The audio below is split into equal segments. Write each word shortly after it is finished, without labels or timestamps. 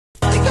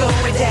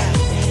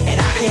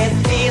can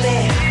feel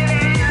it.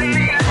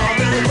 All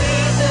the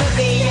waves of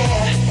the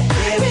air,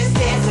 there is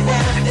dancing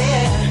out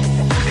there.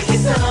 We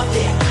get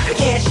something, we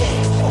can't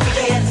shake, we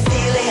can't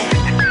steal it.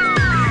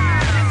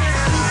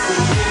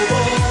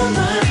 Pretty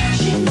woman,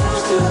 she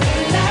moves through the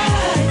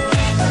night,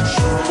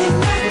 controlling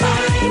my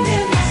mind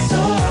and my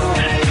soul.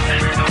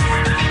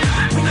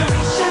 When you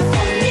reach out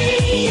for me,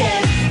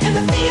 yeah, and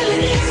the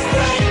feeling is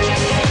right.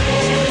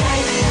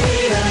 Night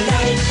fever,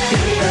 night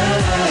fever.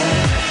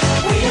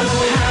 We know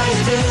how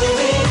to do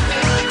it.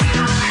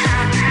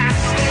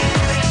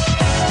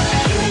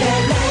 Give me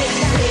that night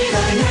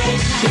fever,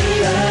 night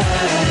fever.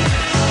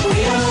 We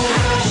know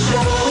how to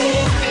show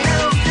it.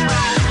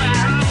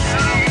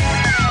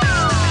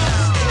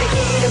 In the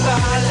heat of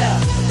our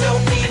love,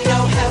 don't need no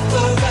help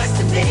for us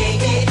to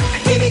make it.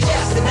 Give me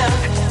just enough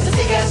to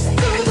take us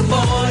through the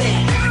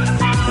morning.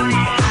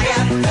 I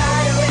got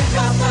fire in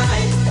my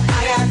mind,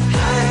 I got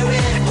fire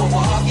in my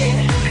walking,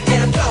 and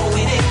I'm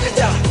going in the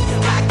dark.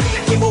 I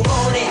give you a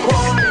warning,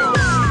 warning.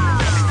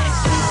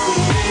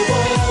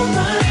 Pretty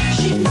woman,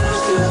 she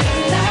moves through the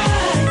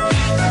night,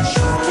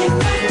 controlling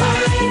my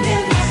mind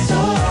and my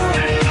soul.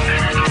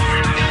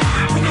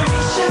 When you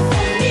reach out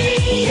for me,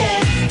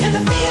 yeah, and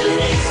the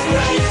feeling is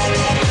right.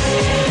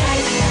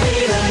 Night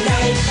fever,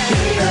 night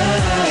fever.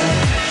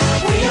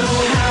 We know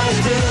how to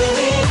do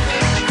it.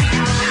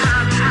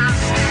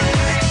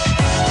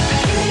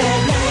 Give me that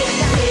night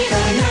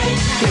fever, night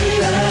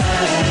fever.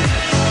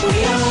 We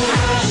know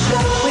how to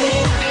show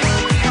it.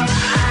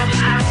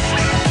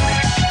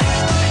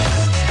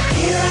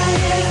 Here I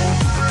am,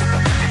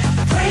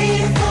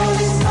 praying for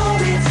this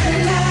moment to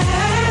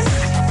last.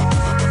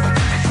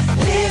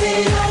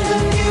 Living on the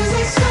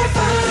music so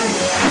fine,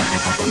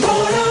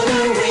 born on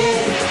the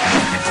wind,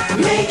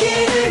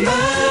 making it mine.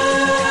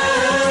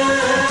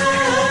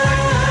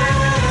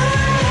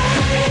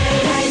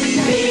 Night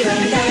fever,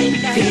 night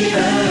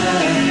fever.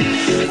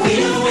 We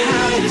know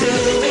how to do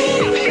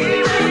it.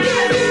 I'll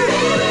give you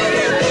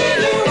everything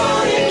you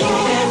want. Give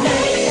me that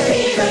night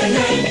fever,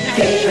 night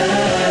fever.